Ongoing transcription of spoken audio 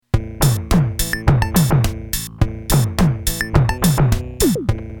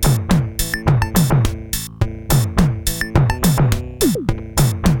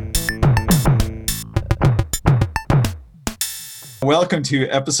welcome to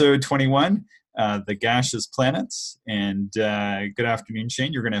episode 21, the Gaseous Planets. And good afternoon,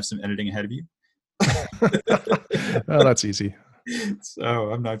 Shane. You're going to have some editing ahead of you. Oh, that's easy.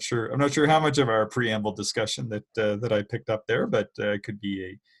 So I'm not sure. I'm not sure how much of our preamble discussion that I picked up there, but it could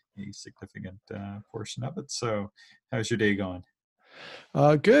be a significant portion of it. So, how's your day going?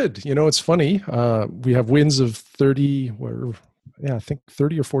 Good. It's funny. We have winds of 30, I think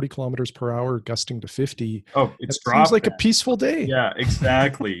 30 or 40 kilometers per hour, gusting to 50. Oh, And it's it seems dropped like a then. peaceful day. Yeah,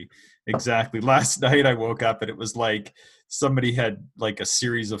 exactly. Exactly. Last night I woke up and it was like somebody had like a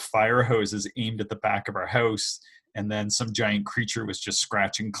series of fire hoses aimed at the back of our house. And then some giant creature was just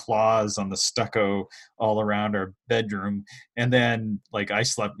scratching claws on the stucco all around our bedroom. And then like I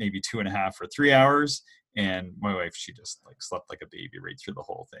slept maybe 2.5 or 3 hours. And my wife, she just like slept like a baby right through the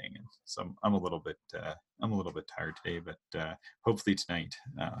whole thing. And so I'm a little bit tired today, but hopefully tonight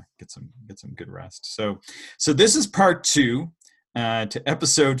get some good rest. So this is part two to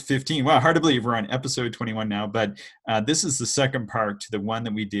episode 15. Wow, hard to believe we're on episode 21 now, but this is the second part to the one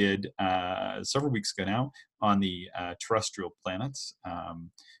that we did several weeks ago now on the terrestrial planets,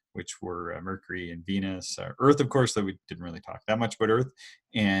 which were Mercury and Venus, Earth, of course, though we didn't really talk that much about Earth,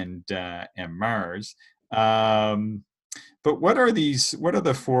 and Mars. But what are these? What are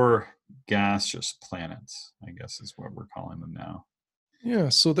the four gaseous planets? I guess is what we're calling them now. Yeah,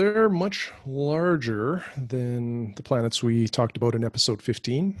 so they're much larger than the planets we talked about in episode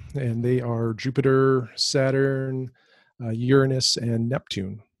 15, and they are Jupiter, Saturn, Uranus, and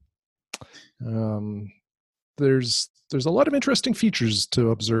Neptune. Um, there's a lot of interesting features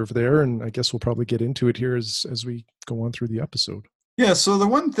to observe there, and I guess we'll probably get into it here as we go on through the episode. Yeah, so the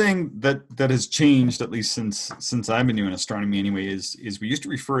one thing that has changed, at least since I've been doing astronomy anyway, is we used to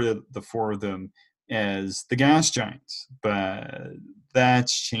refer to the four of them as the gas giants, but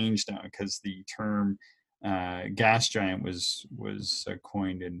that's changed now because the term gas giant was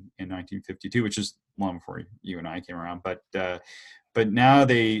coined in 1952, which is long before you and I came around. But now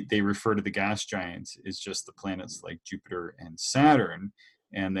they refer to the gas giants as just the planets like Jupiter and Saturn,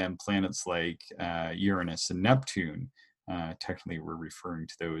 and then planets like Uranus and Neptune. Technically, we're referring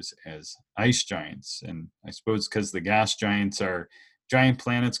to those as ice giants. And I suppose because the gas giants are giant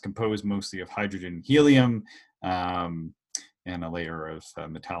planets composed mostly of hydrogen and helium, and a layer of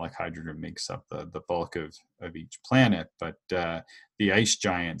metallic hydrogen makes up the bulk of each planet. But the ice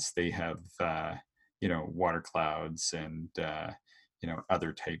giants, they have, water clouds and,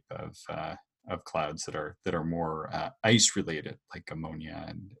 other type of clouds that are more ice related, like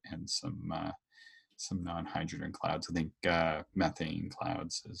ammonia and some non-hydrogen clouds. I think methane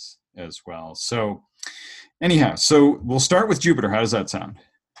clouds as well. So anyhow, so we'll start with Jupiter. How does that sound?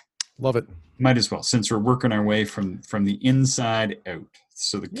 Love it. Might as well, since we're working our way from the inside out.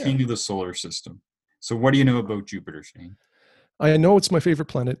 So the Yeah. king of the solar system. So what do you know about Jupiter, Shane? I know it's my favorite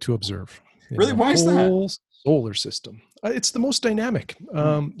planet to observe in Really? the Why is that? whole solar system. It's the most dynamic.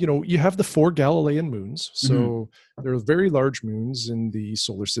 You have the four Galilean moons. So there are very large moons in the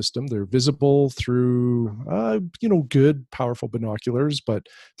solar system. They're visible through, good, powerful binoculars, but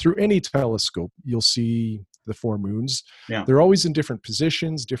through any telescope, you'll see the four moons. Yeah. They're always in different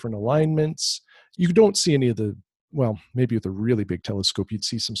positions, different alignments. You don't see any of the, well, maybe with a really big telescope, you'd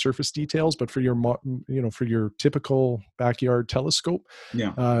see some surface details, but for your typical backyard telescope,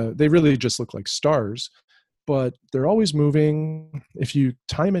 they really just look like stars. But they're always moving. If you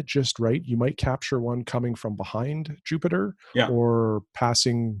time it just right, you might capture one coming from behind Jupiter, or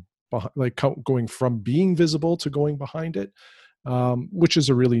passing, going from being visible to going behind it, which is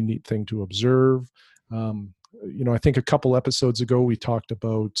a really neat thing to observe. I think a couple episodes ago we talked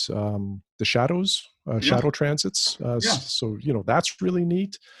about the shadows, shadow transits. So that's really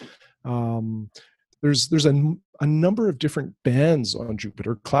neat. There's a number of different bands on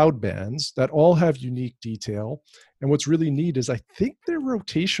Jupiter, cloud bands, that all have unique detail. And what's really neat is I think their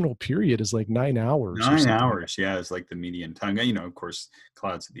rotational period is like 9 hours. 9 hours, yeah, is like the median time. Of course,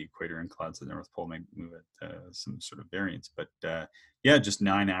 clouds at the equator and clouds at the North Pole may move at some sort of variance. But just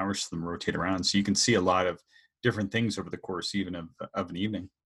 9 hours for them to rotate around. So you can see a lot of different things over the course even of an evening.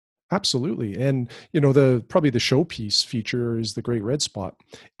 Absolutely. And, probably the showpiece feature is the great red spot.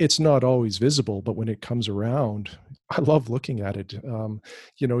 It's not always visible, but when it comes around, I love looking at it.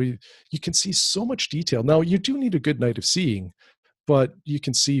 You can see so much detail. Now, you do need a good night of seeing, but you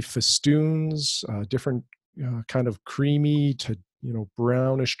can see festoons, different kind of creamy to,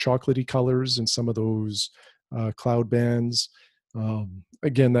 brownish chocolatey colors in some of those cloud bands.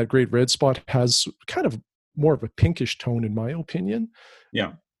 Again, that great red spot has kind of more of a pinkish tone, in my opinion.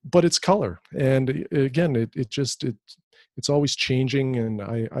 Yeah. But it's color, and again, it's always changing, and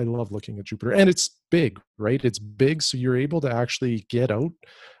I love looking at Jupiter, and it's big, right? It's big, so you're able to actually get out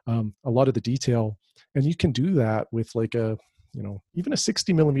a lot of the detail, and you can do that with like a, even a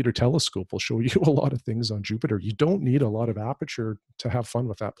 60 millimeter telescope will show you a lot of things on Jupiter. You don't need a lot of aperture to have fun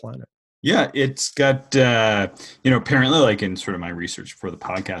with that planet. Yeah, it's got apparently, like in sort of my research for the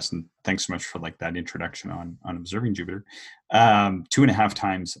podcast, and thanks so much for like that introduction on observing Jupiter. 2.5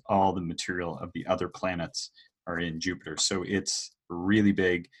 times all the material of the other planets are in Jupiter, so it's really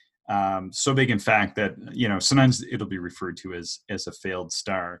big. So big, in fact, that sometimes it'll be referred to as a failed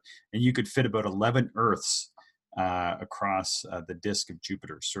star, and you could fit about 11 Earths across the disk of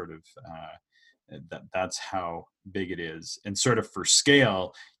Jupiter, sort of. That's how big it is. And sort of for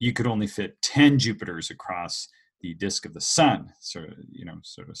scale, you could only fit 10 Jupiters across the disk of the sun, so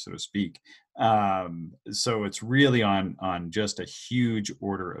to speak. So it's really on just a huge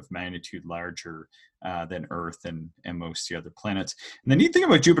order of magnitude larger than Earth and most of the other planets. And the neat thing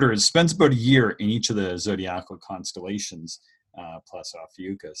about Jupiter is it spends about a year in each of the zodiacal constellations, plus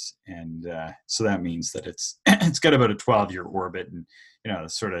Ophiuchus, and so that means that it's got about a 12-year orbit, and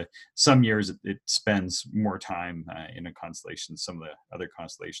sort of some years it spends more time in a constellation. Some of the other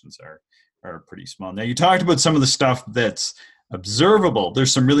constellations are pretty small. Now, you talked about some of the stuff that's observable.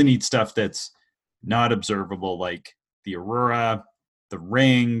 There's some really neat stuff that's not observable, like the aurora, the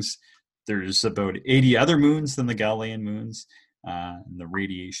rings. There's about 80 other moons than the Galilean moons, and the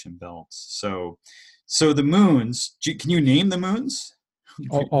radiation belts. So the moons, can you name the moons?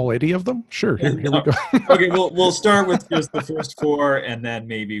 All 80 of them? Sure. Here we No. go. Okay, we'll start with just the first four, and then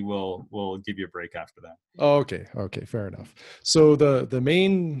maybe we'll give you a break after that. Okay, fair enough. So the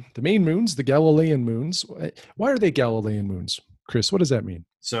main moons, the Galilean moons. Why are they Galilean moons, Chris? What does that mean?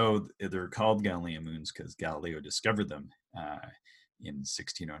 So they're called Galilean moons because Galileo discovered them in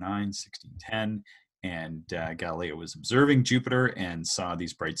 1609, 1610, and Galileo was observing Jupiter and saw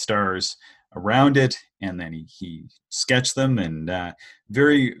these bright stars around it, and then he sketched them, and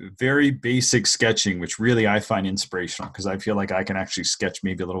very, very basic sketching, which really I find inspirational because I feel like I can actually sketch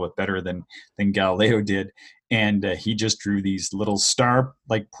maybe a little bit better than Galileo did. And he just drew these little star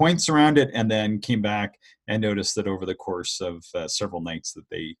like points around it, and then came back and noticed that over the course of several nights that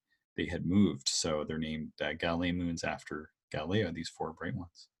they had moved. So they're named Galilean moons after Galileo, these four bright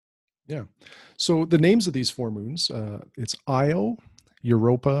ones. Yeah. So the names of these four moons, it's Io,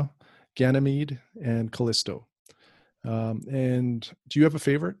 Europa, Ganymede, and Callisto. And do you have a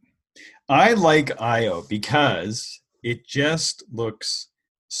favorite? I like Io because it just looks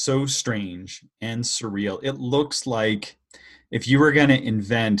so strange and surreal. It looks like if you were going to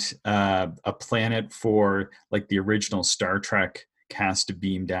invent a planet for like the original Star Trek cast to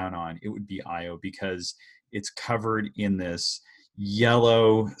beam down on, it would be Io because it's covered in this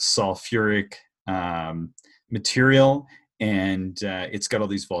yellow sulfuric material, and it's got all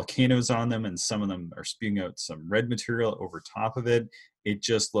these volcanoes on them, and some of them are spewing out some red material over top of it. It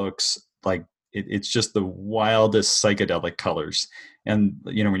just looks like it's just the wildest psychedelic colors. And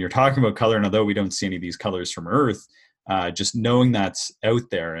when you're talking about color, and although we don't see any of these colors from Earth, just knowing that's out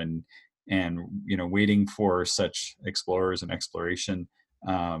there, and waiting for such explorers and exploration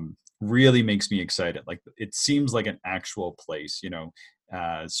really makes me excited. Like, it seems like an actual place,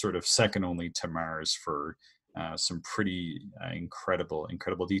 sort of second only to Mars for some pretty incredible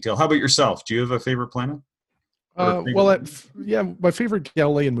detail. How about yourself? Do you have a favorite planet or favorite Well, moon? yeah, my favorite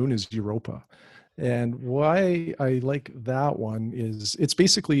Galilean moon is Europa. And why I like that one is it's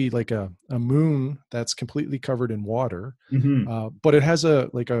basically like a moon that's completely covered in water, Mm-hmm. but it has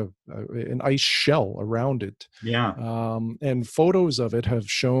an ice shell around it. Yeah. And photos of it have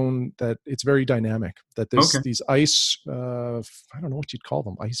shown that it's very dynamic. That Okay. these ice, I don't know what you'd call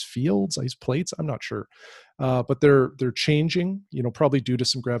them, ice fields, ice plates. I'm not sure, but they're changing. Probably due to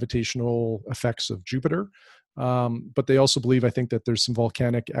some gravitational effects of Jupiter. But they also believe, I think, that there's some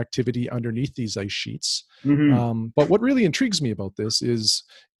volcanic activity underneath these ice sheets. Mm-hmm. But what really intrigues me about this is,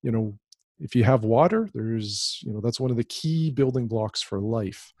 if you have water, that's one of the key building blocks for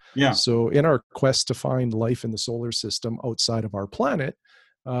life. Yeah. So in our quest to find life in the solar system outside of our planet,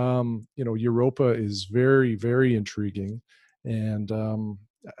 Europa is very, very intriguing. And,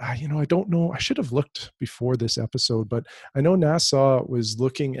 I don't know. I should have looked before this episode, but I know NASA was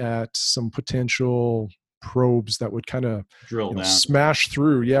looking at some potential probes that would kind of Drill down. smash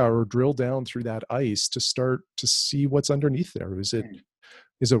through, yeah, or drill down through that ice to start to see what's underneath there. Is it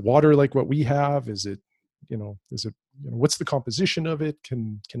water like what we have? What's the composition of it?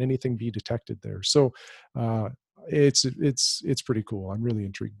 Can anything be detected there? So it's pretty cool. I'm really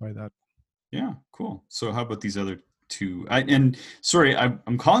intrigued by that. Yeah, cool. So how about these other and sorry,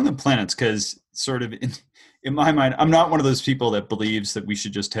 I'm calling them planets because sort of in my mind, I'm not one of those people that believes that we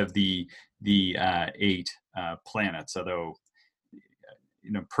should just have the eight planets. Although,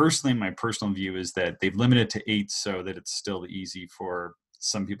 personally, my personal view is that they've limited to eight so that it's still easy for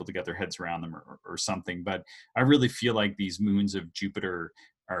some people to get their heads around them or something. But I really feel like these moons of Jupiter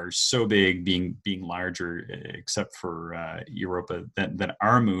are so big, being larger, except for Europa, than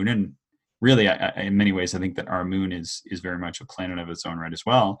our moon. And really, in many ways, I think that our moon is very much a planet of its own right as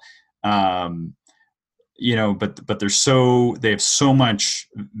well. Um, but they have so much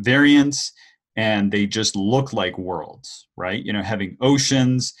variance, and they just look like worlds, right? Having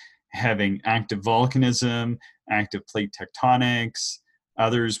oceans, having active volcanism, active plate tectonics,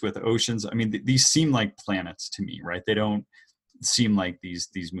 others with oceans. I mean, these seem like planets to me, right? They don't seem like these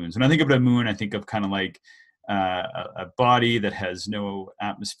moons. When I think of a moon, I think of kind of like a body that has no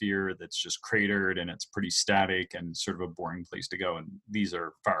atmosphere, that's just cratered, and it's pretty static and sort of a boring place to go. And these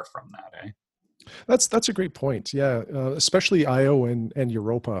are far from that, eh? That's a great point. Yeah, especially Io and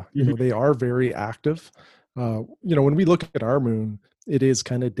Europa. Mhm. They are very active. When we look at our moon, it is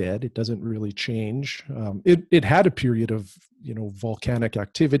kind of dead. It doesn't really change. It had a period of volcanic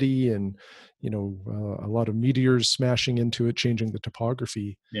activity and a lot of meteors smashing into it, changing the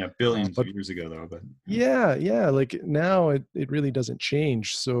topography. Yeah, billions of But years ago, though. But yeah. yeah, like now it really doesn't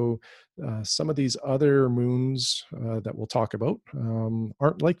change. So some of these other moons that we'll talk about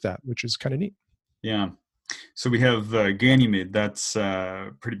aren't like that, which is kind of neat. Yeah. So we have Ganymede. That's a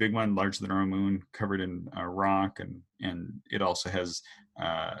pretty big one, larger than our moon, covered in rock, and it also has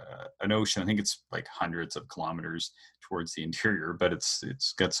uh, an ocean. I think it's like hundreds of kilometers towards the interior, but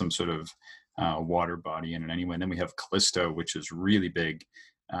it's got some sort of water body in it anyway. And then we have Callisto, which is really big,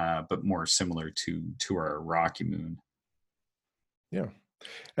 but more similar to our rocky moon. Yeah.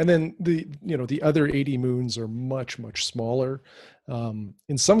 And then the other 80 moons are much, much smaller.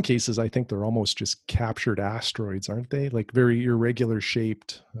 In some cases, I think they're almost just captured asteroids, aren't they? Like very irregular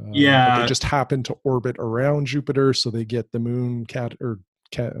shaped, but they Yeah, just happen to orbit around Jupiter, so they get the moon tagging,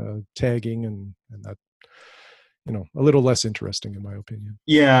 and that a little less interesting in my opinion.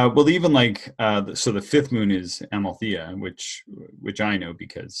 yeah. Well, even like so, the fifth moon is Amalthea, which I know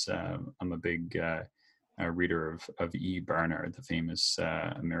because I'm a big reader of E. Barnard, the famous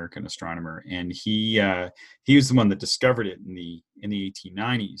American astronomer, and he was the one that discovered it in the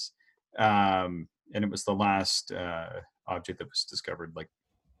 1890s, and it was the last object that was discovered, like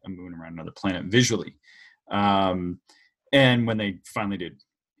a moon around another planet visually. Um, and when they finally did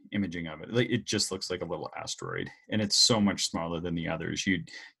imaging of it, like, it just looks like a little asteroid, and it's so much smaller than the others. You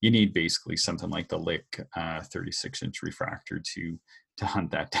need basically something like the Lick 36-inch refractor to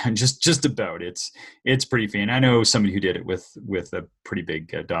hunt that down. Just about. It's pretty faint. I know somebody who did it with a pretty big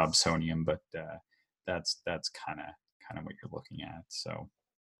Dobsonian, but that's kind of what you're looking at.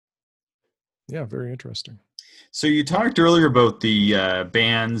 Yeah, very interesting. So you talked earlier about the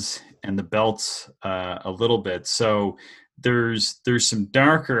bands and the belts a little bit. So there's some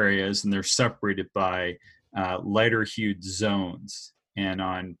dark areas, and they're separated by lighter hued zones. And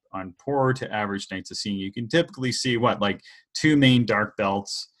on poor to average nights of seeing, you can typically see like two main dark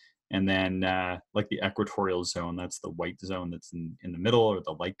belts, and then like the equatorial zone, that's the white zone that's in the middle, or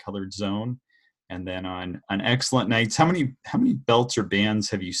the light colored zone. And then on excellent nights, how many belts or bands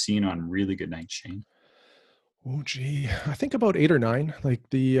have you seen on really good nights, Shane? Oh, gee, I think about 8 or 9. Like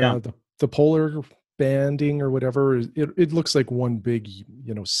Yeah. the polar banding or whatever. It looks like one big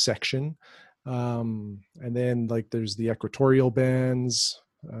section, and then like there's the equatorial bands.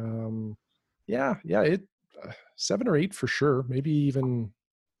 Um, yeah, 7 or 8 for sure. Maybe even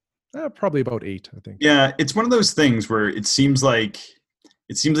probably about 8. I think. Yeah, it's one of those things where it seems like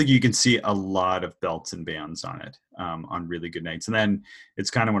you can see a lot of belts and bands on it on really good nights, and then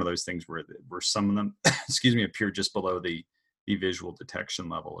it's kind of one of those things where some of them, excuse me, appear just below the visual detection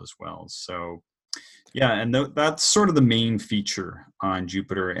level as well. So yeah, and that's sort of the main feature on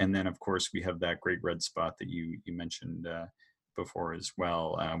Jupiter, and then of course we have that great red spot that you mentioned before as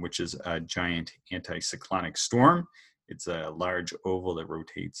well, which is a giant anticyclonic storm. It's a large oval that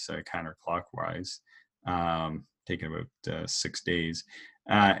rotates counterclockwise, taking about 6 days,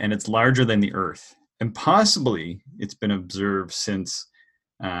 and it's larger than the Earth. And possibly it's been observed since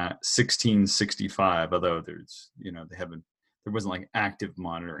 1665, although there wasn't like active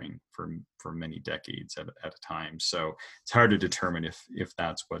monitoring for many decades at a time. So it's hard to determine if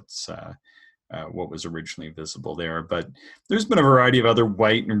that's what was originally visible there. But there's been a variety of other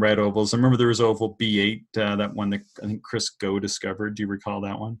white and red ovals. I remember there was oval B8, that one that I think Chris Go discovered. Do you recall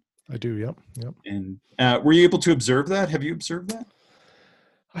that one? I do. Yep. Yep. And were you able to observe that? Have you observed that?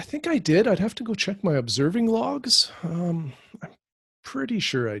 I think I did. I'd have to go check my observing logs. I'm pretty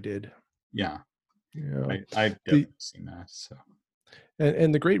sure I did. Yeah, Yeah. I've The definitely seen that. So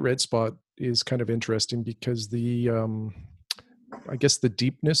and the Great Red Spot is kind of interesting because I guess the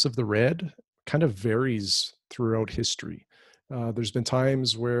deepness of the red kind of varies throughout history. There's been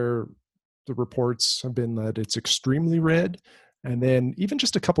times where the reports have been that it's extremely red. And then even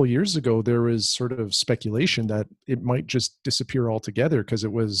just a couple of years ago, there was sort of speculation that it might just disappear altogether because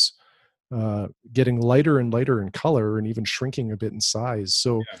it was getting lighter and lighter in color and even shrinking a bit in size.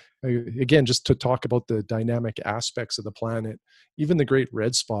 So, yeah, again, just to talk about the dynamic aspects of the planet, even the Great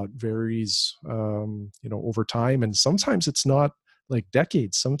Red Spot varies, over time, and sometimes it's not like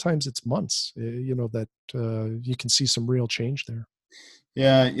decades. Sometimes it's months. That you can see some real change there.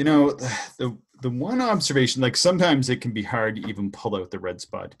 yeah. The one observation, like sometimes it can be hard to even pull out the red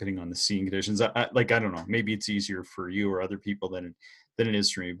spot depending on the seeing conditions. I don't know. Maybe it's easier for you or other people than it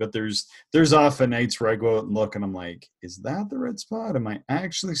is for me. But there's often nights where I go out and look, and I'm like, is that the red spot? Am I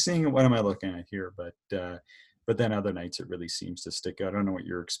actually seeing it? What am I looking at here? But then other nights it really seems to stick out. I don't know what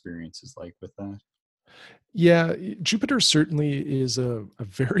your experience is like with that. Yeah, Jupiter certainly is a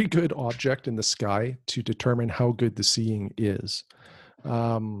very good object in the sky to determine how good the seeing is.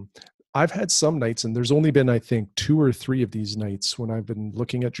 Um, I've had some nights, and there's only been, I think, two or three of these nights when I've been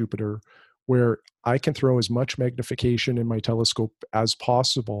looking at Jupiter where I can throw as much magnification in my telescope as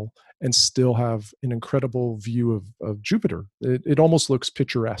possible and still have an incredible view of Jupiter. It almost looks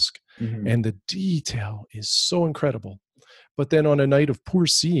picturesque, Hmm. and the detail is so incredible. But then on a night of poor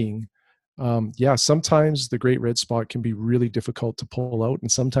seeing, yeah, sometimes the Great Red Spot can be really difficult to pull out, and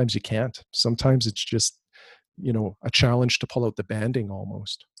sometimes you can't. Sometimes it's just a challenge to pull out the banding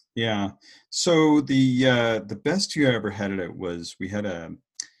almost. Yeah. So the best you ever had it was we had a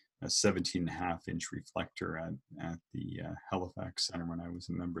 17 and a half inch reflector at the Halifax Center when I was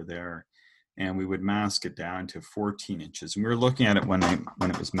a member there. And we would mask it down to 14 inches. And we were looking at it when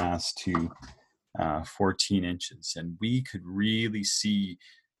it was masked to 14 inches. And we could really see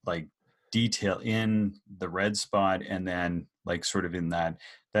like detail in the red spot and then like sort of in that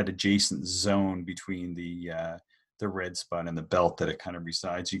adjacent zone between the red spot and the belt that it kind of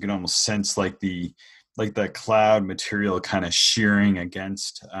resides. You can almost sense like that cloud material kind of shearing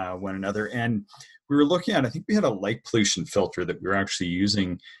against one another. And we were looking at, I think we had a light pollution filter that we were actually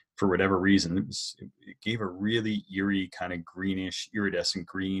using for whatever reason. It gave a really eerie kind of greenish, iridescent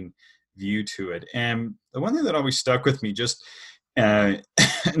green view to it. And the one thing that always stuck with me, just uh,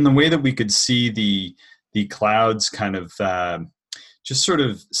 in the way that we could see the clouds kind of just sort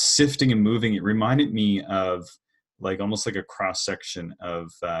of sifting and moving, it reminded me of like almost like a cross section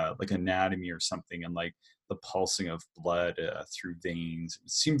of like anatomy or something, and like the pulsing of blood through veins. It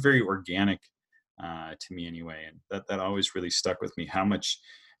seemed very organic to me anyway, and that always really stuck with me. How much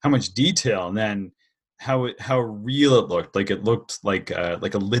detail, and then how real it looked. Like it looked like a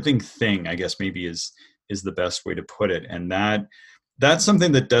living thing, I guess maybe is the best way to put it. And that's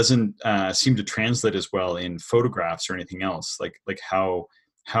something that doesn't seem to translate as well in photographs or anything else. Like how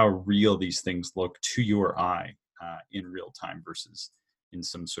real these things look to your eye in real time versus in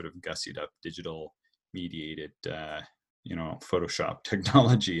some sort of gussied up digital mediated Photoshop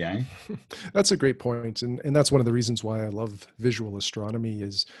technology, eh? That's a great point, and that's one of the reasons why I love visual astronomy.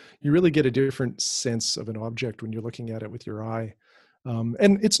 Is you really get a different sense of an object when you're looking at it with your eye.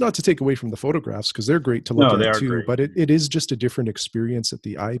 And it's not to take away from the photographs because they're great to look No, they at are too, great. but it is just a different experience at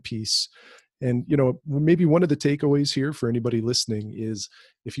the eyepiece. And maybe one of the takeaways here for anybody listening is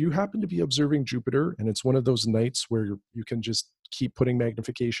if you happen to be observing Jupiter and it's one of those nights where you can just keep putting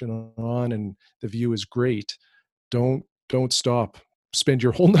magnification on and the view is great, don't stop. Spend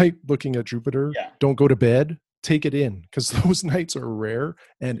your whole night looking at Jupiter. Yeah. Don't go to bed. Take it in because those nights are rare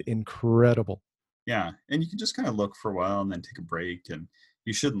and incredible. Yeah, and you can just kind of look for a while and then take a break, and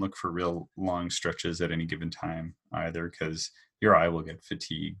you shouldn't look for real long stretches at any given time either, because your eye will get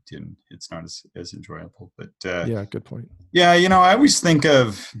fatigued and it's not as enjoyable. But Yeah, good point. yeah, I always think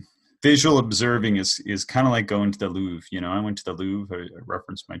of visual observing is kind of like going to the Louvre. I went to the Louvre. I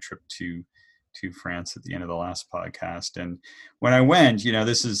referenced my trip to France at the end of the last podcast, and when I went,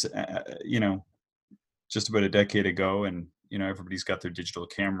 this is just about a decade ago, and everybody's got their digital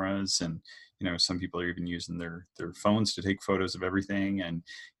cameras, and some people are even using their phones to take photos of everything. And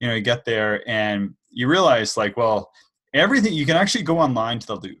you get there and you realize, like, well, everything, you can actually go online to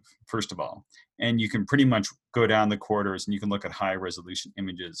the Louvre first of all, and you can pretty much go down the corridors and you can look at high resolution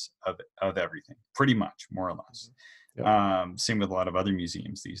images of everything, pretty much, more or less. Yep. Same with a lot of other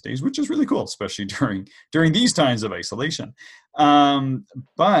museums these days, which is really cool, especially during these times of isolation.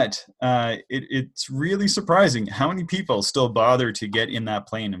 But it's really surprising how many people still bother to get in that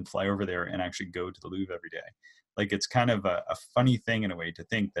plane and fly over there and actually go to the Louvre every day. Like, it's kind of a funny thing in a way to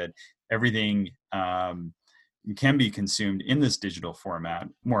think that everything can be consumed in this digital format,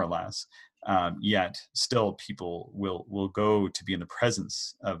 more or less. Yet still people will go to be in the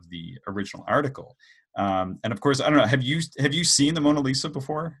presence of the original article. And of course, I don't know, have you seen the Mona Lisa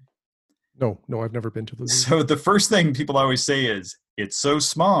before? No, no, I've never been to the Louvre. So the first thing people always say is, it's so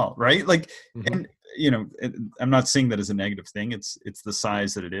small, right? Like, Hmm. and I'm not saying that as a negative thing. It's the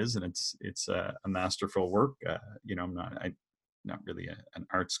size that it is, and it's a masterful work. I'm not really an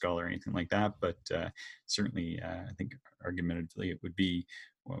art scholar or anything like that, but certainly I think argumentatively it would be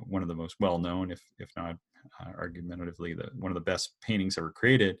one of the most well-known, if not argumentatively one of the best paintings ever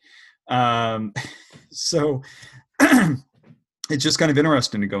created. So it's just kind of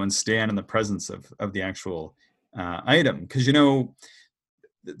interesting to go and stand in the presence of the actual item, because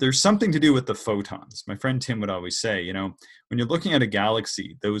there's something to do with the photons. My friend Tim would always say, when you're looking at a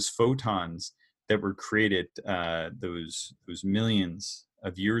galaxy, those photons that were created those millions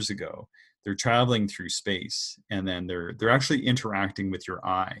of years ago, they're traveling through space, and then they're actually interacting with your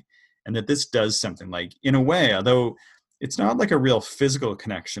eye, and that this does something, like, in a way, although it's not like a real physical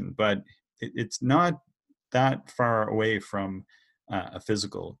connection, but it's not that far away from a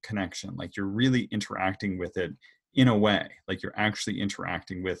physical connection. Like, you're really interacting with it in a way, like you're actually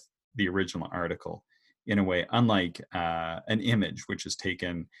interacting with the original article in a way, unlike an image which is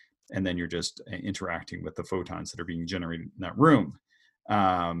taken and then you're just interacting with the photons that are being generated in that room.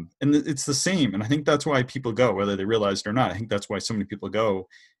 And it's the same. And I think that's why people go, whether they realize it or not. I think that's why so many people go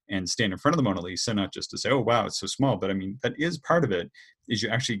and stand in front of the Mona Lisa, not just to say, oh, wow, it's so small. But I mean, that is part of it, is you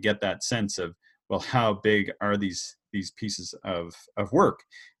actually get that sense of, well, how big are these pieces of work?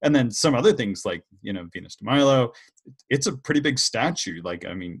 And then some other things like, Venus de Milo, it's a pretty big statue. Like,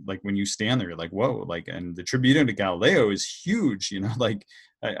 I mean, like when you stand there, you're like, whoa, like, and the tribute to Galileo is huge, like,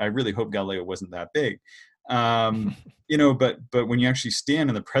 I really hope Galileo wasn't that big. But when you actually stand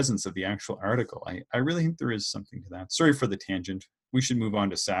in the presence of the actual article, I really think there is something to that. Sorry for the tangent. We should move on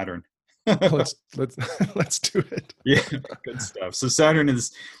to Saturn. let's let's do it. Yeah, good stuff. So Saturn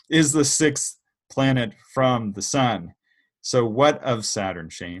is the sixth planet from the sun. So what of Saturn,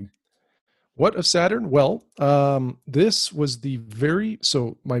 Shane? What of Saturn? Well, this was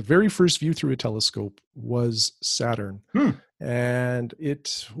my very first view through a telescope was Saturn. Hmm. And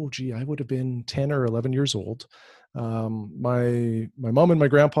I would have been 10 or 11 years old. My mom and my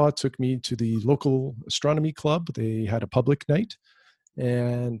grandpa took me to the local astronomy club. They had a public night,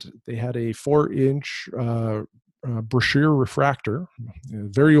 and they had a 4-inch brochure refractor,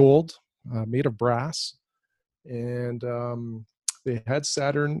 very old, made of brass, and they had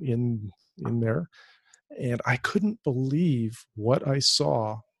Saturn in there, and I couldn't believe what I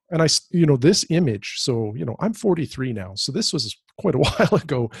saw. And this image. So I'm 43 now, so this was quite a while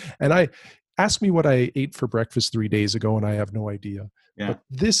ago. And I asked me what I ate for breakfast 3 days ago, and I have no idea. Yeah. But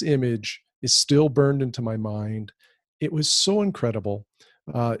this image is still burned into my mind. It was so incredible.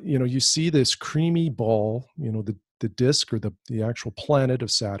 You see this creamy ball, the disk or the actual planet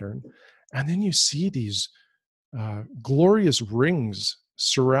of Saturn, and then you see these glorious rings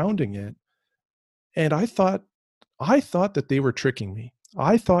surrounding it. And I thought that they were tricking me.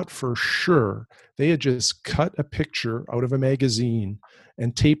 I thought for sure they had just cut a picture out of a magazine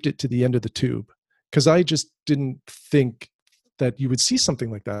and taped it to the end of the tube, because I just didn't think that you would see something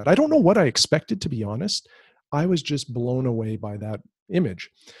like that. I don't know what I expected, to be honest. I was just blown away by that image.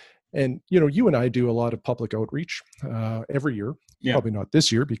 And you and I do a lot of public outreach every year. Yeah. Probably not this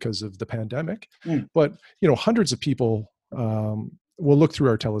year because of the pandemic, Mm. but hundreds of people will look through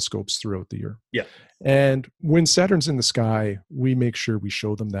our telescopes throughout the year. Yeah. And when Saturn's in the sky, we make sure we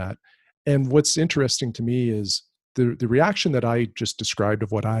show them that. And what's interesting to me is the reaction that I just described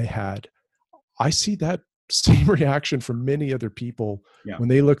of what I had. I see that same reaction from many other people when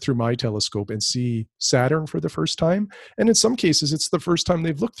they look through my telescope and see Saturn for the first time. And in some cases, it's the first time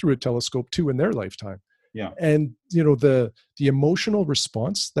they've looked through a telescope too in their lifetime. Yeah. And the emotional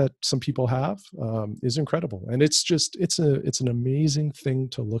response that some people have is incredible. And it's an amazing thing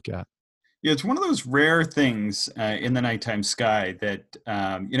to look at. Yeah, it's one of those rare things in the nighttime sky that,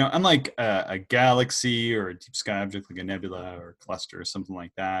 unlike a galaxy or a deep sky object like a nebula or a cluster or something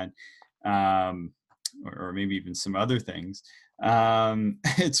like that, or maybe even some other things,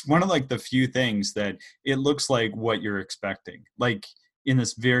 it's one of like the few things that it looks like what you're expecting, like in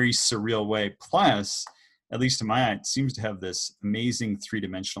this very surreal way. Plus, at least to my eye, it seems to have this amazing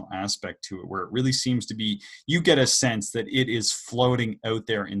three-dimensional aspect to it, where it really seems to be, you get a sense that it is floating out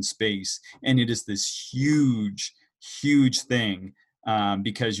there in space, and it is this huge thing,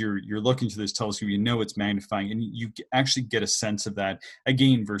 because you're looking through this telescope, you know it's magnifying, and you actually get a sense of that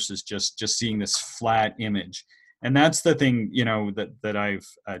again versus just seeing this flat image. And that's the thing, that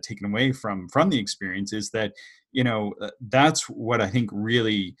I've taken away from the experience, is that that's what I think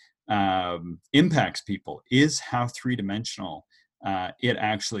really impacts people, is how three-dimensional it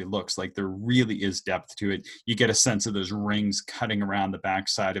actually looks. Like there really is depth to it. You get a sense of those rings cutting around the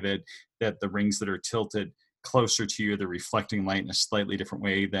backside of it, that the rings that are tilted closer to you, they're reflecting light in a slightly different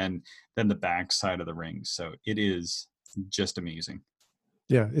way than the backside of the rings. So it is just amazing.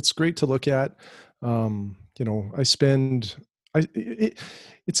 Yeah, it's great to look at. I spend.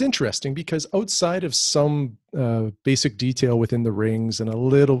 It's interesting because outside of some basic detail within the rings and a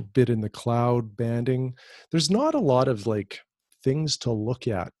little bit in the cloud banding, there's not a lot of like things to look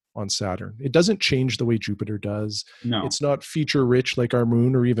at on Saturn. It doesn't change the way Jupiter does. No. It's not feature rich like our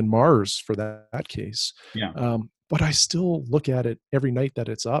moon or even Mars for that case. Yeah. But I still look at it every night that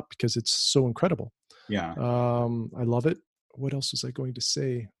it's up because it's so incredible. Yeah. I love it. What else was I going to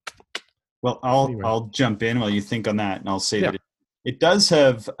say? Well, Anyway, I'll jump in while you think on that, and I'll say yeah. that it does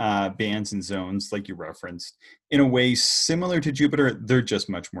have bands and zones, like you referenced, in a way similar to Jupiter. They're just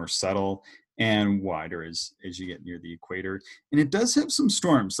much more subtle and wider as you get near the equator. And it does have some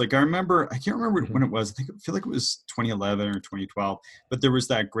storms. Like I can't remember Mhm. when it was. I feel like it was 2011 or 2012. But there was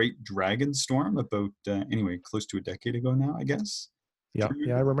that great dragon storm about anyway, close to a decade ago now, I guess. Yeah, Do you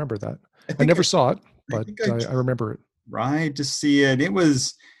yeah, I remember? remember that. I I think never saw it, I but think I I remember it. tried to see it. It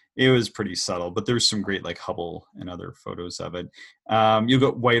was pretty subtle, but there's some great like Hubble and other photos of it. You'll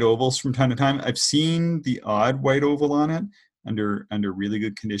get white ovals from time to time. I've seen the odd white oval on it under really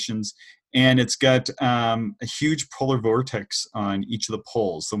good conditions, and it's got a huge polar vortex on each of the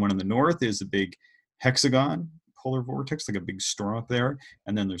poles. The one in the north is a big hexagon polar vortex, like a big storm up there,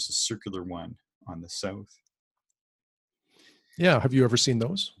 and then there's a circular one on the south. Yeah, have you ever seen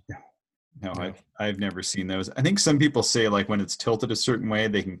those? No, Yeah, I've never seen those. I think some people say like when it's tilted a certain way,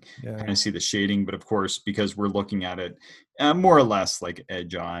 they can kind yeah. of see the shading, but of course, because we're looking at it more or less like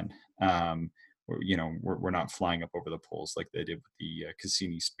edge on, we're not flying up over the poles like they did with the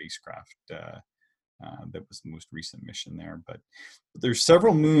Cassini spacecraft. That was the most recent mission there, but there's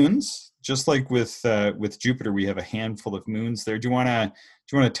several moons. Just like with Jupiter, we have a handful of moons there. Do you wanna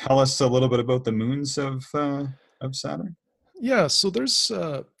tell us a little bit about the moons of Saturn? Yeah, so there's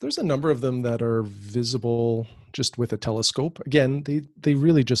a number of them that are visible just with a telescope. Again, they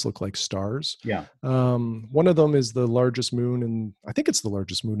really just look like stars. Yeah, One of them is the largest moon, and I think it's the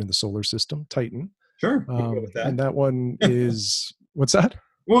largest moon in the solar system, Titan. sure, we'll go with And that. that one is what's that?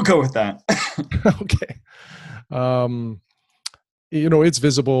 We'll go with that. Okay. Um, it's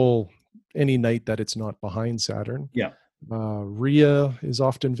visible any night that it's not behind Saturn. Yeah, Rhea is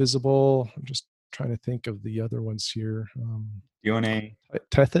often visible. I'm just trying to think of the other ones here. Dione,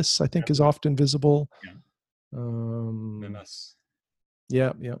 Tethys, I think, is often visible. yeah, Um, Mimas,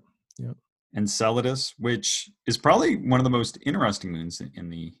 yeah, yeah, yeah. Enceladus, which is probably one of the most interesting moons in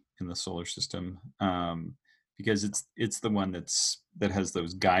the solar system, because it's the one that has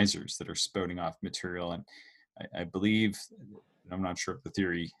those geysers that are spouting off material, and I believe, I'm not sure if the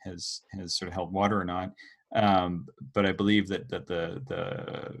theory has sort of held water or not, but I believe that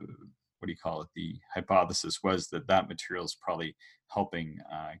the what do you call it? The hypothesis was that material is probably helping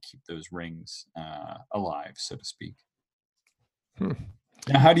keep those rings alive, so to speak. Hmm.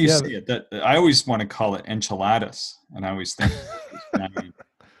 Now, how do you Yeah. say it? That I always want to call it enchiladas, and I always think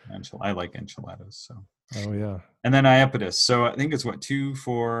I like enchiladas. So, Oh, yeah. and then Iapetus. So I think it's what, 2,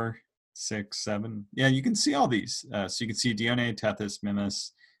 4, 6, 7. Yeah, you can see all these. So you can see Dione, Tethys,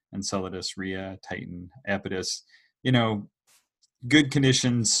 Mimas, Enceladus, Rhea, Titan, Iapetus. You know, good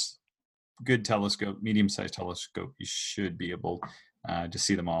conditions, good telescope, medium-sized telescope. You should be able to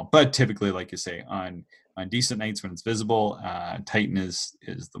see them all. But typically, like you say, on decent nights when it's visible, Titan is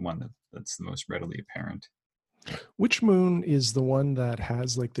the one that's the most readily apparent. Which moon is the one that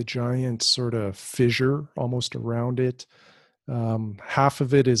has like the giant sort of fissure almost around it? Half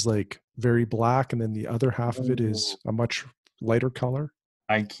of it is like very black, and then the other half of it is Oh, a much lighter color.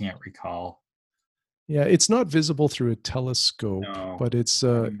 I can't recall. Yeah, it's not visible through a telescope, No, but it's I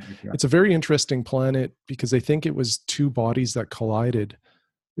uh, don't know. it's a very interesting planet because they think it was two bodies that collided.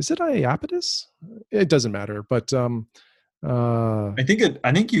 Is it Iapetus? It doesn't matter, but uh, I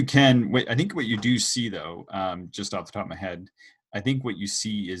think you can. I think what you do see, though, just off the top of my head, I think what you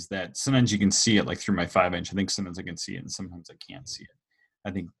see is that sometimes you can see it like through my 5-inch. I think sometimes I can see it, and sometimes I can't see it.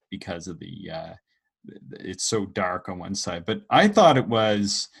 I think because of it's so dark on one side. But I thought it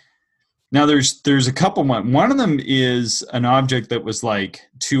was, now there's a couple. One of them is an object that was like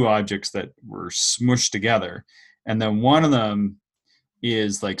two objects that were smushed together, and then one of them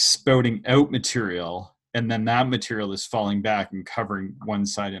is like spouting out material, and then that material is falling back and covering one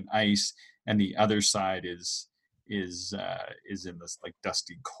side in ice, and the other side is in this like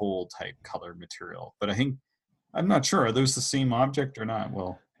dusty coal type color material. But I'm not sure, are those the same object or not?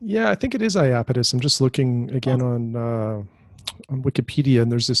 Well, Yeah, I think it is Iapetus. I'm just looking again on Wikipedia,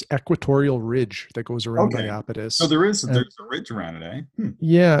 and there's this equatorial ridge that goes around okay. So Iapetus, there's and a ridge around it, eh? Hmm.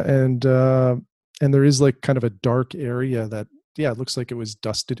 yeah, and there is like kind of a dark area that, yeah, it looks like it was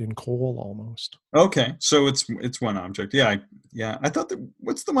dusted in coal almost. Okay, so it's one object. Yeah, yeah. I thought that,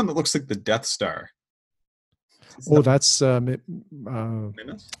 what's the one that looks like the Death Star? Is Oh, that that's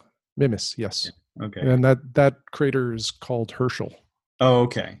Mimas? Mimis, Yeah. yes, Okay. and that crater is called Herschel Oh,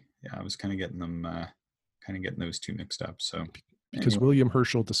 okay. Yeah, I was kind of getting them, kind of getting those two mixed up. So because anyway. William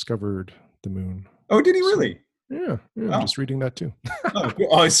Herschel discovered the moon. Oh, did he So really? yeah, I'm Oh, just reading that too. oh, cool.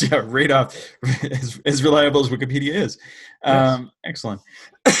 Oh, it's, yeah, right off, as reliable as Wikipedia is. Yes. Excellent.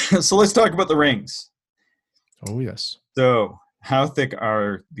 So let's talk about the rings. Oh yes. So, how thick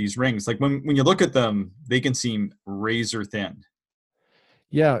are these rings? Like when you look at them, they can seem razor thin.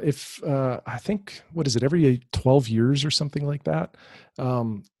 Yeah, if I think, what is it, every 12 years or something like that,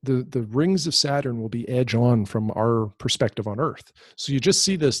 the rings of Saturn will be edge on from our perspective on Earth. So you just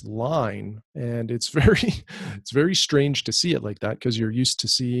see this line, and it's very it's very strange to see it like that because you're used to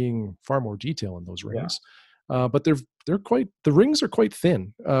seeing far more detail in those Yeah. rings. But they're quite, the rings are quite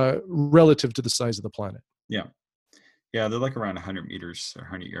thin relative to the size of the planet. Yeah. Yeah, they're like around 100 meters or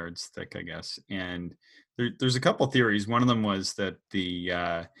 100 yards thick, I guess. And there's a couple theories. One of them was that these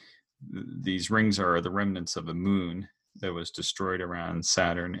rings are the remnants of a moon that was destroyed around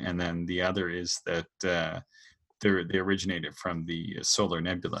Saturn, and then the other is that they originated from the solar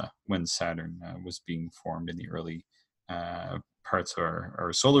nebula when Saturn was being formed in the early parts of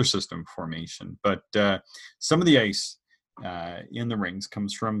our solar system formation. But some of the ice in the rings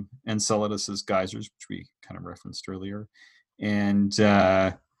comes from Enceladus's geysers, which we kind of referenced earlier. And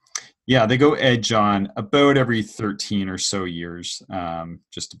yeah, they go edge on about every 13 or so years,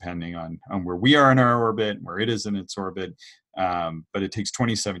 just depending on where we are in our orbit, where it is in its orbit. But it takes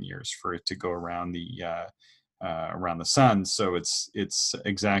 27 years for it to go around the sun. So it's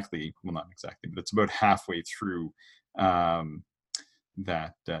exactly, well, not exactly, but it's about halfway through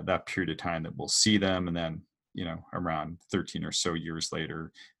that period of time that we'll see them, and then around 13 or so years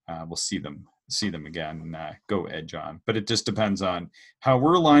later, we'll see them again and go edge on. But it just depends on how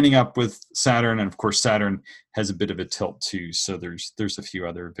we're lining up with Saturn, and of course Saturn has a bit of a tilt too. So there's a few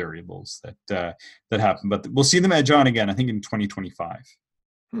other variables that happen, but we'll see them edge on again, I think, in 2025.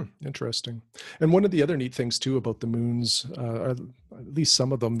 Interesting. And one of the other neat things too about the moons, at least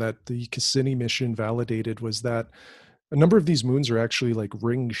some of them that the Cassini mission validated, was that a number of these moons are actually like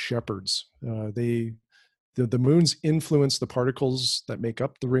ring shepherds. The moons influence the particles that make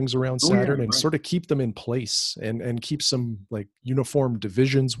up the rings around Oh yeah, Saturn and right. sort of keep them in place and keep some like uniform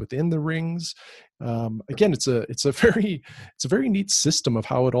divisions within the rings. Again, it's a very neat system of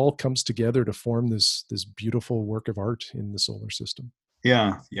how it all comes together to form this beautiful work of art in the solar system.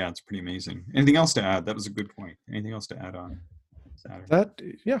 Yeah, yeah, it's pretty amazing. Anything else to add? That was a good point. Anything else to add on Saturn? That,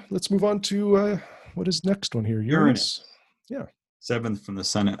 yeah, let's move on to what is next one here? Uranus. Uranus. Yeah. Seventh from the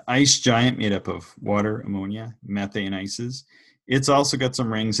sun, an ice giant made up of water, ammonia, methane ices. It's also got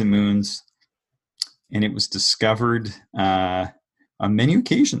some rings and moons, and it was discovered on many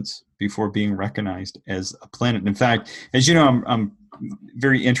occasions before being recognized as a planet. In fact, as you know, I'm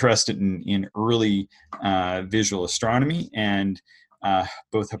very interested in early visual astronomy, and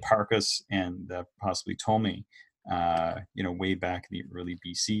both Hipparchus and possibly Ptolemy, way back in the early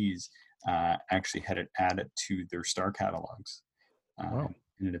BCs, actually had it added to their star catalogs. Wow.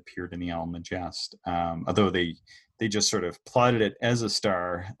 And it appeared in the Almagest. Although they just sort of plotted it as a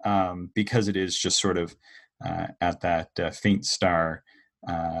star, because it is just sort of at that faint star,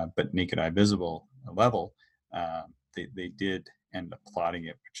 but naked eye visible level. They did end up plotting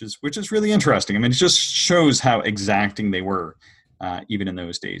it, which is really interesting. I mean, it just shows how exacting they were. Even in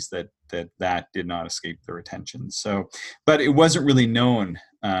those days, that did not escape their attention. So, but it wasn't really known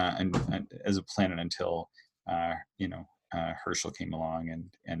as a planet until Herschel came along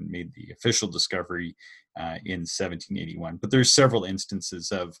and made the official discovery in 1781. But there's several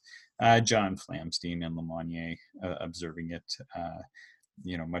instances of John Flamsteed and Lemonnier observing it,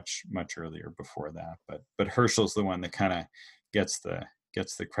 much earlier before that. But Herschel's the one that kind of gets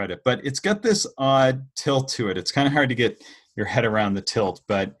the credit. But it's got this odd tilt to it. It's kind of hard to get your head around the tilt,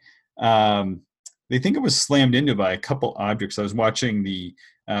 but they think it was slammed into by a couple objects. I was watching the.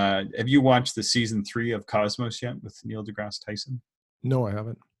 Have you watched the season 3 of Cosmos yet with Neil deGrasse Tyson? No, I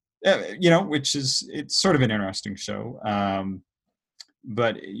haven't. Which is it's sort of an interesting show.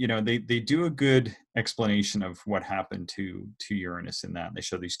 But they do a good explanation of what happened to Uranus in that. They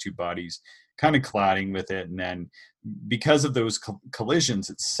show these two bodies kind of colliding with it, and then because of those collisions,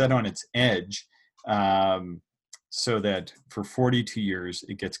 it's set on its edge, so that for 42 years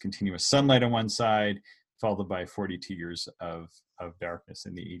it gets continuous sunlight on one side, followed by 42 years of darkness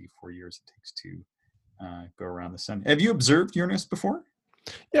in the 84 years it takes to go around the sun. Have you observed Uranus before?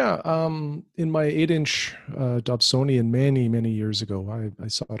 Yeah, in my 8-inch Dobsonian many, many years ago, I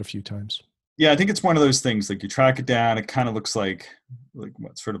saw it a few times. Yeah, I think it's one of those things, like you track it down, it kind of looks like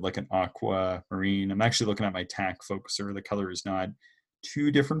what, sort of like an aquamarine. I'm actually looking at my TAC focuser. The color is not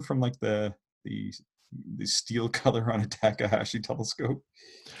too different from like the steel color on a Takahashi telescope.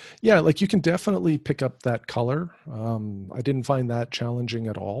 Yeah, like you can definitely pick up that color. I didn't find that challenging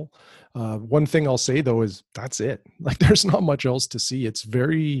at all. One thing I'll say though is that's it. Like there's not much else to see. It's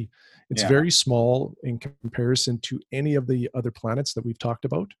Yeah, very small in comparison to any of the other planets that we've talked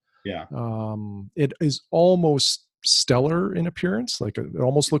about. yeah, It is almost stellar in appearance. Like it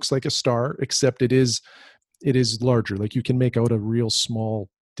almost looks like a star, except it is larger. Like you can make out a real small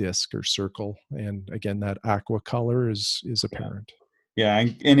disc or circle, and again, that aqua color is yeah. apparent. Yeah,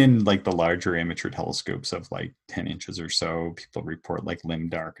 and in like the larger amateur telescopes of like 10 inches or so, people report like limb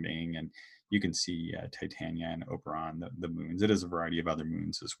darkening, and you can see Titania and Oberon, the moons. It is a variety of other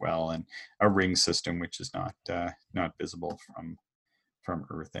moons as well, and a ring system which is not visible from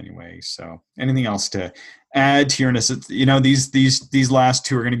Earth anyway. So, anything else to add to Uranus? These last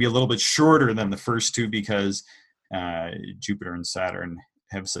two are going to be a little bit shorter than the first two because Jupiter and Saturn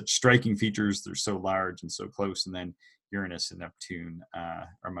have such striking features. They're so large and so close, and then Uranus and Neptune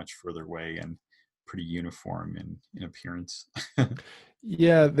are much further away and pretty uniform in appearance.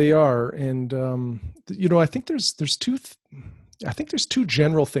 Yeah, they are, and I think I think there's two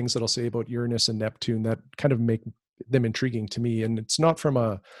general things that I'll say about Uranus and Neptune that kind of make them intriguing to me, and it's not from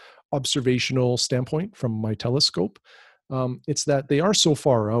a observational standpoint from my telescope. It's that they are so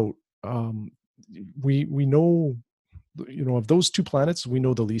far out. We know, of those two planets, we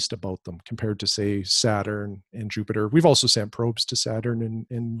know the least about them compared to, say, Saturn and Jupiter. We've also sent probes to Saturn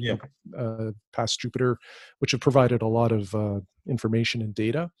and Yeah, past Jupiter, which have provided a lot of information and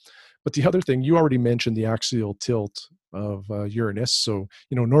data. But the other thing, you already mentioned the axial tilt of Uranus. So,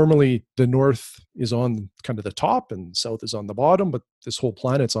 normally the north is on kind of the top and south is on the bottom, but this whole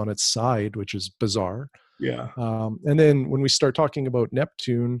planet's on its side, which is bizarre. yeah. And then when we start talking about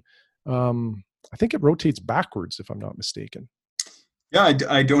Neptune, I think it rotates backwards, if I'm not mistaken. Yeah,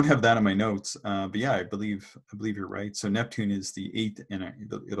 I don't have that in my notes, but yeah, I believe you're right. So Neptune is the eighth, and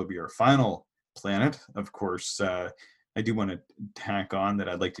it'll be our final planet. Of course, I do want to tack on that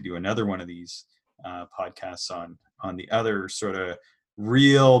I'd like to do another one of these podcasts on the other sort of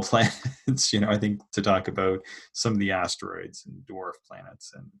real planets. I think to talk about some of the asteroids and dwarf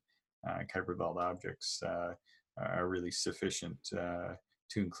planets and Kuiper Belt objects are really sufficient.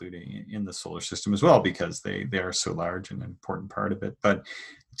 To include in the solar system as well, because they are so large and an important part of it. But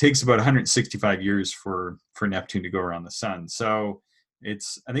it takes about 165 years for Neptune to go around the sun. So I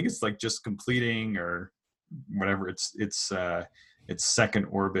think it's like just completing or whatever its second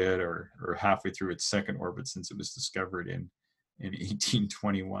orbit or halfway through its second orbit since it was discovered in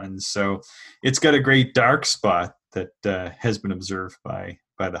 1821. So it's got a great dark spot that has been observed by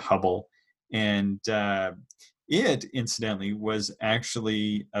the Hubble, and it, incidentally, was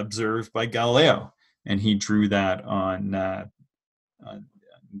actually observed by Galileo, and he drew that on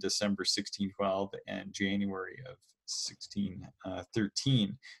December 1612 and January of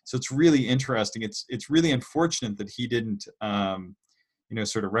 1613. So it's really interesting. It's really unfortunate that he didn't,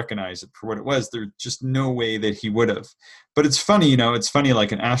 sort of recognize it for what it was. There's just no way that he would have. But it's funny,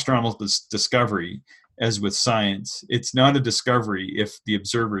 like an astronomical discovery, as with science. It's not a discovery if the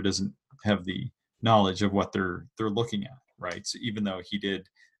observer doesn't have the knowledge of what they're looking at, right? So even though he did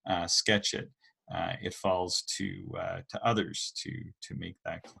sketch it, it falls to others to make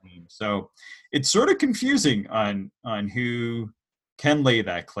that claim. So it's sort of confusing on who can lay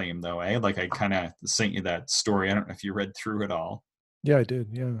that claim, though. Like I kind of sent you that story. I don't know if you read through it all. Yeah, I did.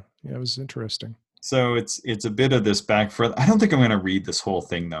 Yeah, it was interesting. So it's a bit of this back for. I don't think I'm going to read this whole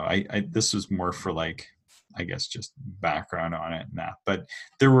thing though. This was more for like, I guess, just background on it and that. But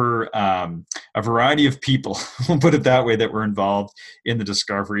there were a variety of people, we'll put it that way, that were involved in the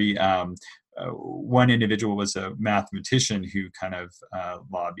discovery. One individual was a mathematician who kind of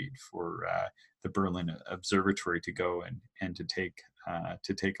lobbied for the Berlin Observatory to go and to take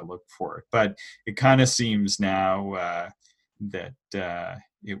to take a look for it. But it kind of seems now that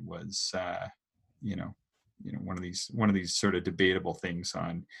it was you know one of these sort of debatable things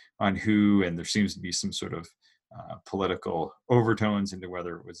on who, and there seems to be some sort of political overtones into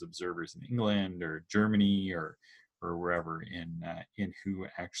whether it was observers in England or Germany or wherever in who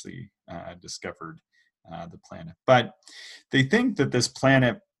actually discovered the planet. But they think that this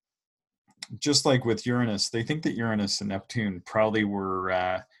planet, just like with Uranus, they think that Uranus and Neptune probably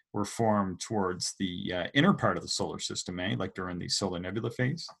were formed towards the inner part of the solar system, like during the solar nebula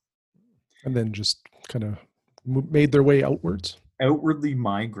phase. And then just kind of made their way outwards. Outwardly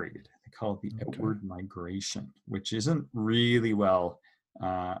migrated. They call it the Okay. outward migration, which isn't really well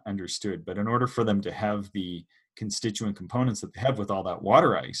understood. But in order for them to have the constituent components that they have with all that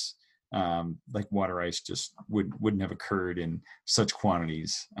water ice, like water ice just wouldn't have occurred in such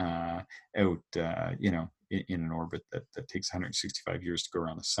quantities out, in an orbit that takes 165 years to go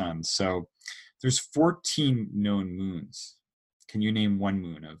around the sun. So there's 14 known moons. Can you name one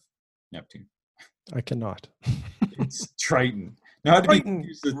moon of Neptune? I cannot. It's Triton. Not to be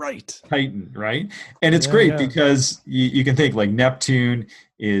confused with right. Titan, right? And it's great because you can think like Neptune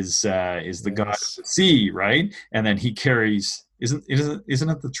is the god of the sea, right? And then he carries isn't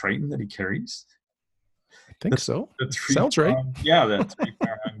it the Triton that he carries? I think so. The Sounds right. Yeah, that 3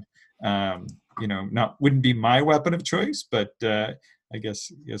 pound. Wouldn't be my weapon of choice, but I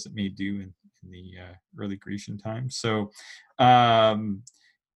guess it may do in the early Grecian times. So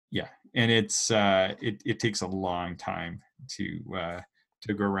yeah, and it takes a long time to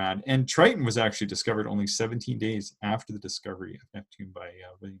go around. And Triton was actually discovered only 17 days after the discovery of Neptune by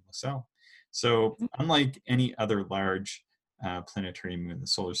William Lassell. So unlike any other large planetary moon in the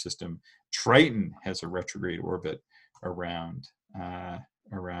solar system, Triton has a retrograde orbit around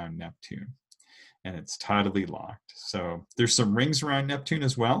Neptune, and it's tidally locked. So there's some rings around Neptune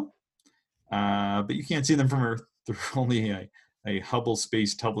as well, but you can't see them from Earth. They're only a Hubble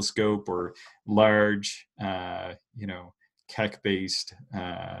Space Telescope or large, Keck-based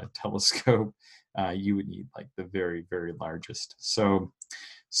telescope. You would need like the very, very largest.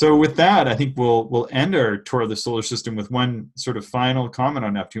 So with that, I think we'll end our tour of the solar system with one sort of final comment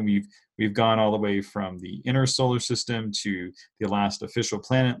on Neptune. We've gone all the way from the inner solar system to the last official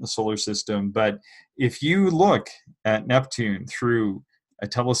planet in the solar system. But if you look at Neptune through a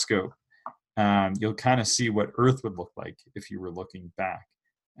telescope, you'll kind of see what Earth would look like if you were looking back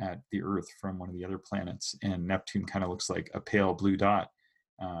at the Earth from one of the other planets. And Neptune kind of looks like a pale blue dot,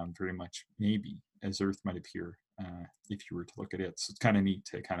 very much maybe as Earth might appear if you were to look at it. So it's kind of neat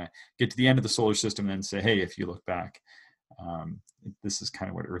to kind of get to the end of the solar system and then say, hey, if you look back, this is kind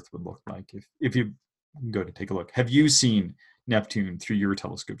of what Earth would look like if you go to take a look. Have you seen Neptune through your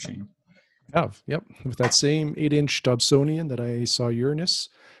telescope, Shane? I have, yep. With that same 8-inch Dobsonian that I saw Uranus.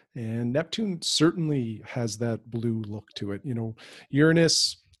 And Neptune certainly has that blue look to it.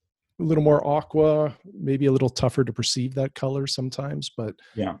 Uranus, a little more aqua, maybe a little tougher to perceive that color sometimes, but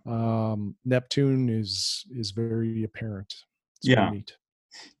yeah, Neptune is very apparent. It's yeah. very neat.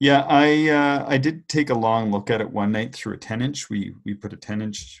 Yeah, I did take a long look at it one night through a 10-inch. We put a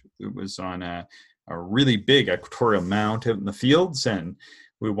 10-inch. It was on a really big equatorial mount out in the fields, and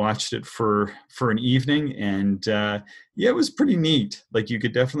we watched it for an evening, and it was pretty neat. Like you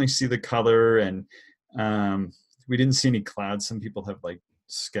could definitely see the color, and we didn't see any clouds. Some people have like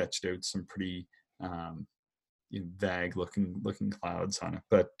sketched out some pretty vague looking clouds on it,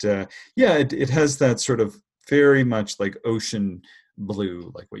 but it has that sort of very much like ocean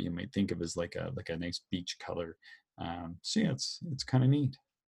blue, like what you might think of as like a nice beach color. It's kind of neat.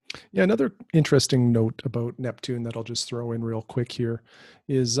 Yeah, another interesting note about Neptune that I'll just throw in real quick here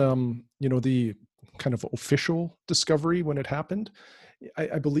is, the kind of official discovery when it happened.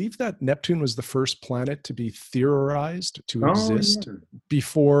 I believe that Neptune was the first planet to be theorized to exist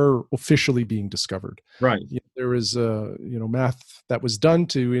before officially being discovered. Right. There was, math that was done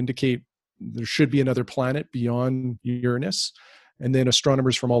to indicate there should be another planet beyond Uranus. And then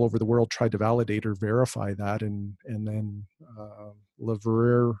astronomers from all over the world tried to validate or verify that. And then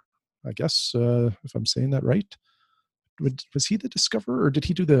Leverrier, I guess, if I'm saying that right, was he the discoverer, or did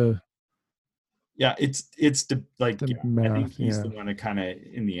he do the? Yeah, it's the math. I think he's the one that kind of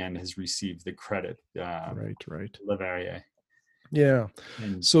in the end has received the credit. Right. Leverrier. Yeah.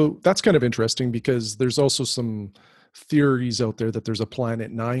 So that's kind of interesting because there's also some theories out there that there's a planet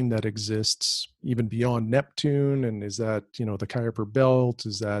 9 that exists even beyond Neptune. And is that, the Kuiper belt?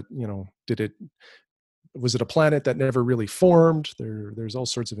 Is that, was it a planet that never really formed? There's all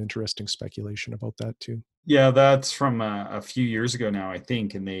sorts of interesting speculation about that too. Yeah, that's from a few years ago now, I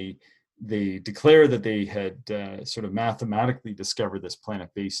think. And they declare that they had sort of mathematically discovered this planet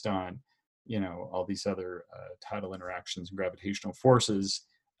based on, all these other tidal interactions and gravitational forces.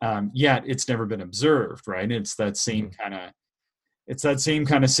 Yet it's never been observed, right? It's that same kind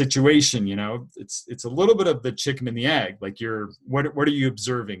of situation. It's a little bit of the chicken and the egg. Like, what are you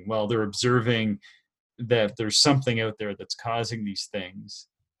observing? Well, they're observing that there's something out there that's causing these things,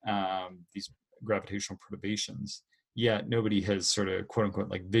 these gravitational perturbations. Yet nobody has sort of quote unquote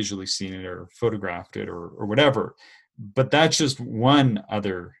like visually seen it or photographed it or whatever. But that's just one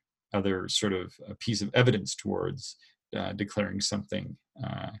other sort of a piece of evidence towards declaring something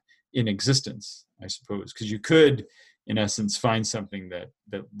in existence, I suppose, because you could, in essence, find something that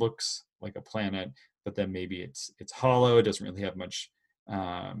looks like a planet, but then maybe it's hollow. It doesn't really have much,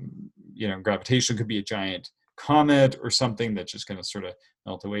 gravitation. Could be a giant comet or something that's just going to sort of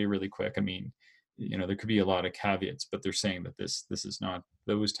melt away really quick. I mean, there could be a lot of caveats, but they're saying that this is not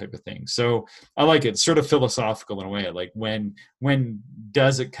those type of things. So I like it. It's sort of philosophical in a way. Like, when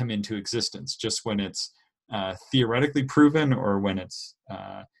does it come into existence? Just when it's theoretically proven, or when it's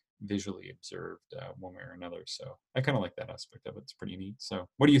visually observed one way or another. So I kind of like that aspect of it. It's pretty neat. So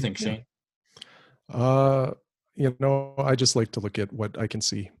what do you think, Shane? Uh, I just like to look at what I can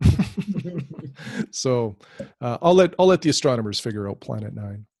see. So I'll let the astronomers figure out Planet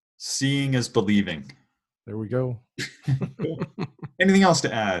 9. Seeing is believing. There we go. Cool. Anything else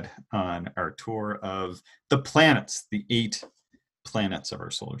to add on our tour of the planets, the 8 planets of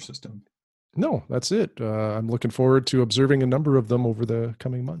our solar system? No, that's it. I'm looking forward to observing a number of them over the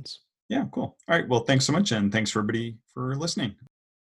coming months. Yeah, cool. All right. Well, thanks so much. And thanks for everybody for listening.